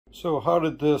So how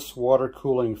did this water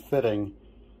cooling fitting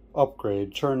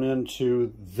upgrade turn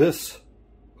into this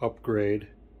upgrade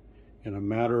in a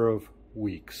matter of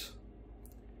weeks?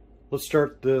 Let's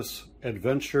start this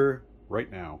adventure right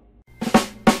now.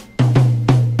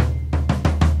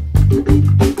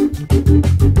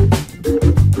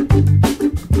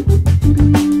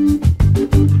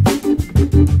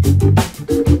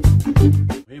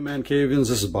 Hey ManCavians,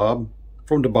 this is Bob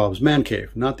from DaBob's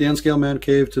ManCave. Not the N-scale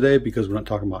ManCave today because we're not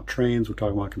talking about trains, we're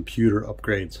talking about computer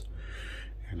upgrades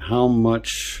and how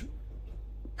much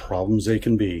problems they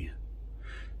can be.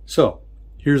 So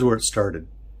here's where it started.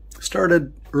 It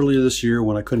started earlier this year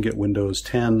when I couldn't get Windows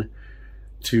 10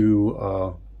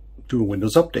 to do a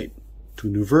Windows update to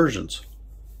new versions.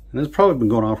 And it's probably been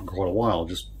going on for quite a while,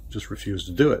 just refused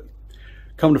to do it.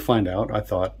 Come to find out, I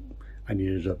thought I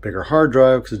needed a bigger hard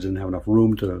drive because it didn't have enough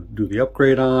room to do the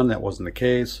upgrade on. That wasn't the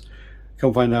case.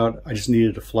 Come find out, I just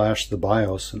needed to flash the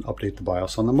BIOS and update the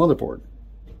BIOS on the motherboard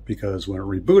because when it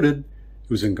rebooted, it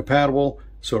was incompatible,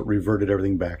 so it reverted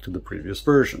everything back to the previous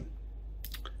version.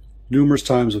 Numerous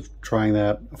times of trying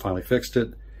that, I finally fixed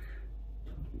it,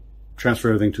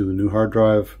 transferred everything to the new hard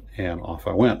drive, and off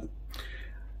I went.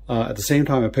 At the same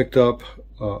time, I picked up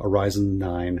a Ryzen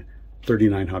 9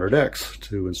 3900X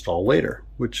to install later,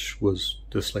 which was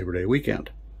this Labor Day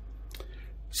weekend.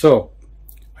 So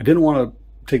I didn't want to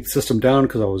take the system down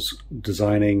because I was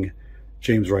designing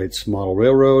James Wright's model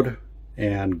railroad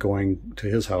and going to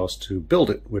his house to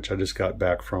build it, which I just got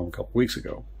back from a couple weeks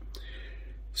ago.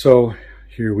 So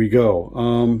here we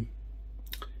go.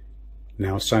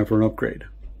 Now it's time for an upgrade.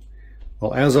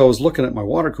 Well, as I was looking at my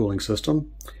water cooling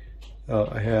system,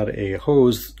 I had a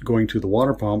hose going to the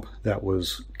water pump that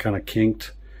was kind of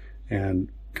kinked and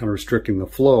kind of restricting the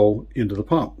flow into the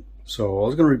pump. So I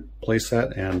was going to replace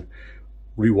that and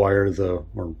rewire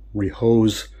or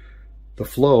rehose the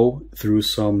flow through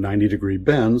some 90-degree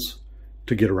bends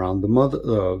to get around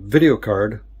the video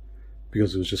card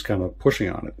because it was just kind of pushing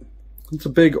on it. It's a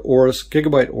big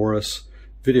gigabyte Aorus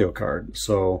video card,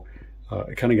 so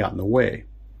it kind of got in the way.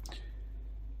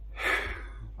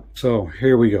 So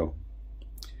here we go.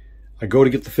 I go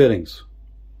to get the fittings.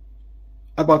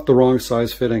 I bought the wrong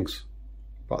size fittings.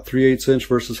 About 3/8 inch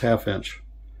versus 1/2 inch.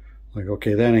 Like,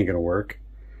 okay, that ain't gonna work.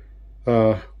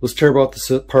 Let's tear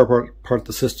apart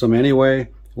the system anyway.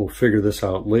 We'll figure this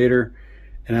out later.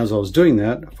 And as I was doing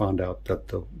that, I found out that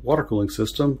the water cooling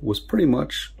system was pretty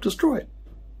much destroyed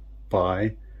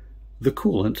by the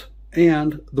coolant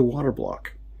and the water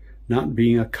block, not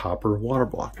being a copper water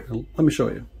block. Let me show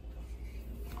you.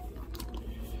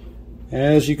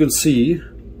 As you can see,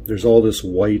 there's all this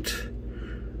white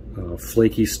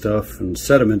flaky stuff and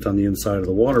sediment on the inside of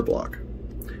the water block.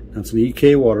 That's an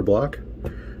EK water block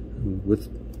with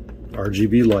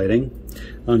RGB lighting.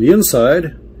 On the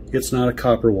inside, it's not a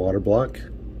copper water block,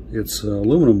 it's an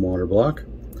aluminum water block,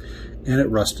 and it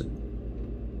rusted.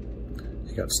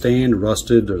 It got stained,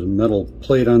 rusted. There's a metal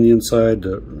plate on the inside,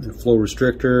 the flow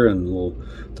restrictor, and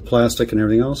the plastic and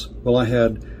everything else. Well, I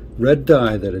had red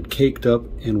dye that had caked up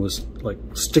and was like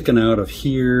sticking out of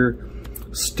here,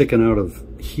 sticking out of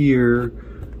here.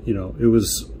 You know, it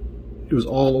was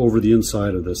all over the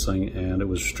inside of this thing, and it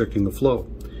was restricting the flow.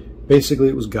 Basically,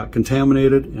 it got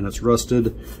contaminated and it's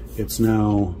rusted. It's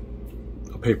now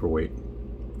a paperweight.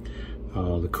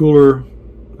 The cooler,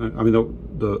 I mean,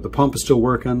 the pump is still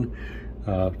working.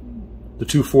 The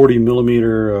 240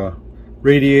 millimeter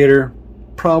radiator,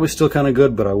 probably still kind of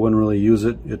good, but I wouldn't really use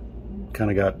it. It kind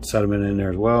of got sediment in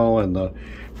there as well, and the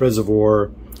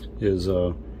reservoir is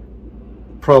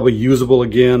probably usable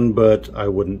again, but I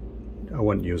wouldn't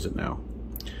use it now.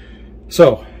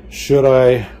 So should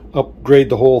I upgrade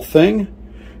the whole thing?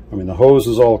 I mean, the hose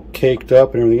is all caked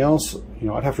up and everything else. You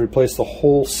know, I'd have to replace the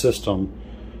whole system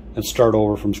and start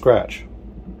over from scratch.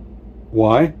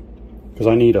 Why? Because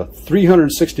I need a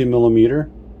 360 millimeter,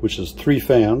 which is 3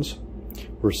 fans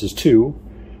versus 2,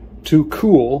 to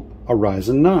cool a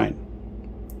Ryzen 9.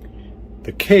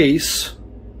 The case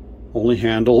only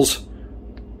handles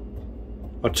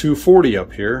a 240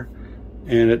 up here,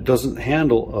 and it doesn't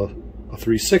handle a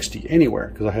 360 anywhere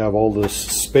because I have all this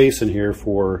space in here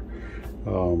for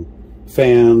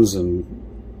fans and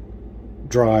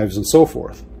drives and so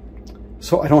forth.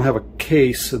 So I don't have a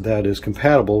case that is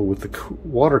compatible with the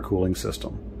water cooling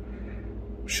system.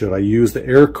 Should I use the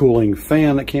air cooling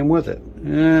fan that came with it?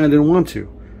 I didn't want to.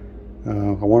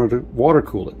 I wanted to water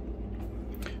cool it.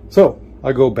 So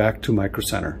I go back to Micro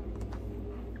Center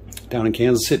down in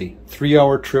Kansas City,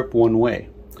 3-hour trip one way.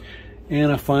 And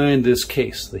I find this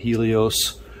case, the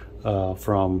Helios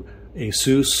from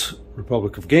Asus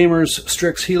Republic of Gamers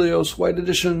Strix Helios White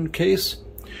Edition case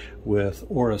with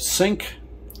Aorus Sync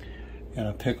and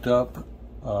I picked up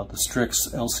the Strix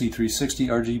LC360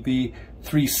 RGB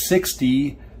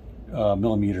 360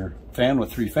 millimeter fan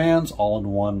with 3 fans, all in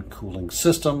one cooling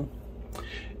system,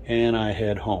 and I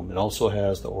head home. It also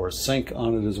has the Aura Sync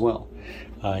on it as well.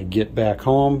 I get back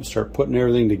home, start putting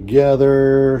everything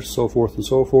together, so forth and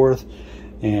so forth,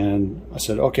 and I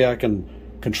said, okay, I can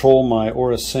control my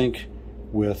Aura Sync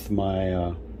with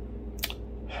my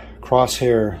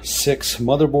Crosshair 6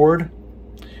 motherboard,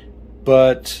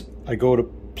 but I go to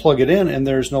plug it in and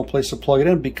there's no place to plug it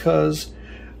in because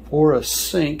Aura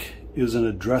Sync is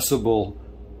an addressable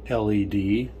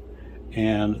LED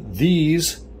and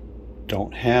these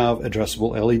don't have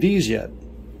addressable LEDs yet.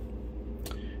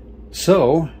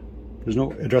 So there's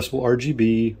no addressable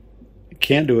RGB,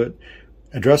 can't do it.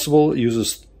 Addressable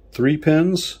uses 3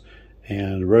 pins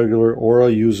and regular Aura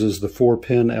uses the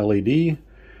 4-pin LED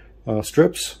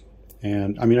strips.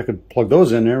 And I mean, I could plug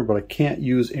those in there, but I can't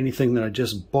use anything that I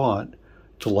just bought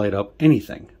to light up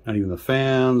anything. Not even the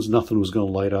fans, nothing was going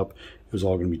to light up. It was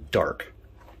all going to be dark.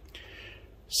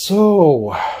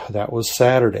 So that was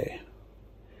Saturday.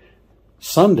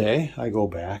 Sunday, I go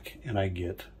back and I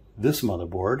get this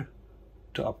motherboard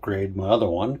to upgrade my other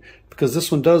one because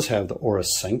this one does have the Aura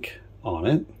Sync on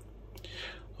it.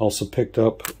 Also picked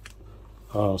up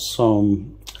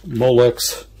some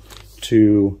Molex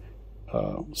to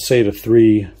SATA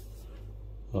 3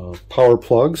 power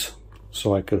plugs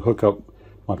so I could hook up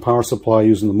my power supply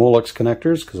using the Molex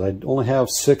connectors because I only have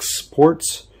 6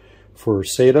 ports for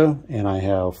SATA and I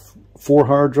have 4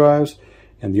 hard drives,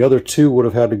 and the other 2 would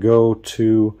have had to go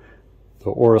to the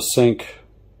Aura Sync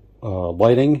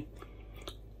lighting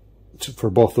for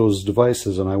both those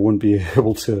devices, and I wouldn't be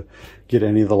able to get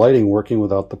any of the lighting working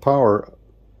without the power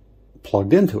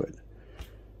plugged into it.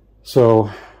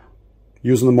 So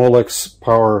using the Molex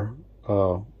power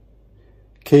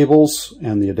cables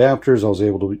and the adapters, I was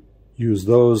able to use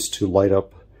those to light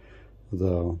up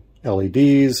the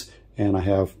LEDs, and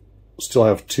I still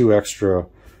have 2 extra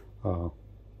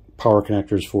power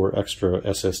connectors for extra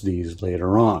SSDs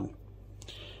later on.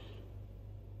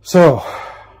 So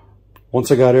once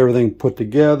I got everything put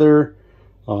together,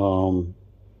 put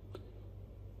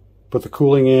the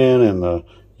cooling in and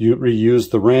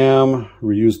reused the RAM,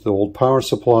 reused the old power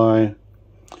supply,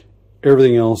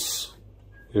 everything else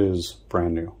is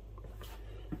brand new.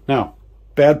 Now,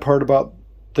 bad part about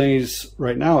things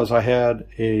right now is I had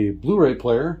a Blu-ray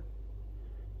player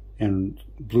and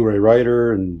Blu-ray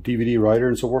writer and DVD writer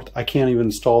and so forth. I can't even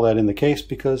install that in the case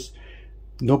because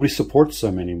nobody supports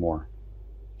them anymore.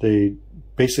 They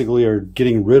basically are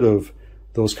getting rid of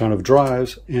those kind of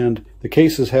drives, and the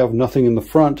cases have nothing in the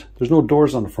front. There's no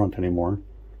doors on the front anymore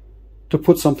to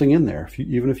put something in there.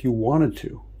 Even if you wanted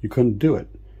to, you couldn't do it.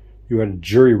 You had to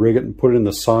jury rig it and put it in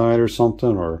the side or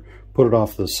something, or put it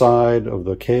off the side of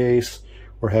the case,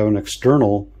 or have an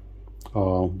external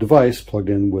device plugged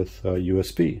in with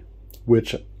USB,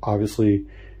 which obviously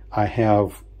I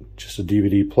have just a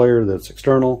DVD player that's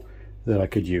external that I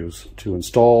could use to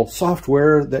install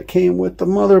software that came with the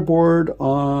motherboard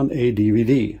on a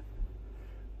DVD.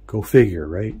 Go figure,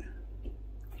 right?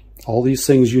 All these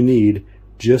things you need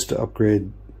just to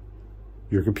upgrade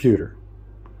your computer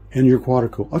and your water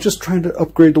cooling. I was just trying to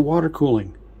upgrade the water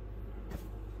cooling,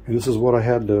 and this is what I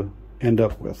had to end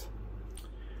up with.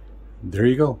 There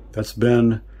you go. That's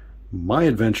been my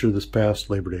adventure this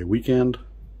past Labor Day weekend,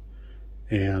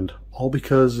 and all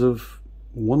because of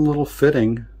one little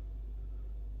fitting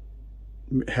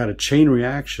had a chain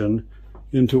reaction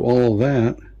into all of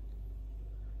that,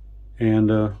 and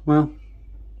well,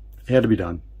 it had to be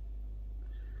done.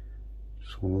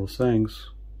 Just one of those things.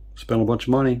 Spent a bunch of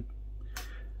money,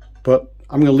 but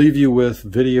I'm going to leave you with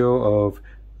video of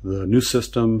the new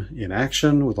system in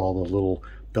action with all the little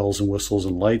bells and whistles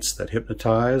and lights that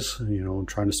hypnotize. You know,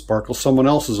 trying to sparkle someone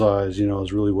else's eyes, you know,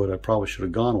 is really what I probably should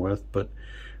have gone with, but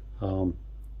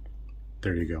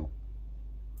there you go.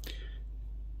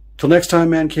 Till next time,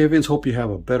 ManCavians, hope you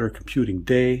have a better computing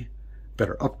day,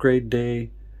 better upgrade day,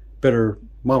 better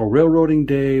model railroading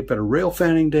day, better rail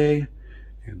fanning day,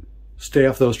 and stay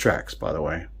off those tracks, by the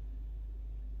way.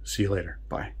 See you later.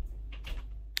 Bye.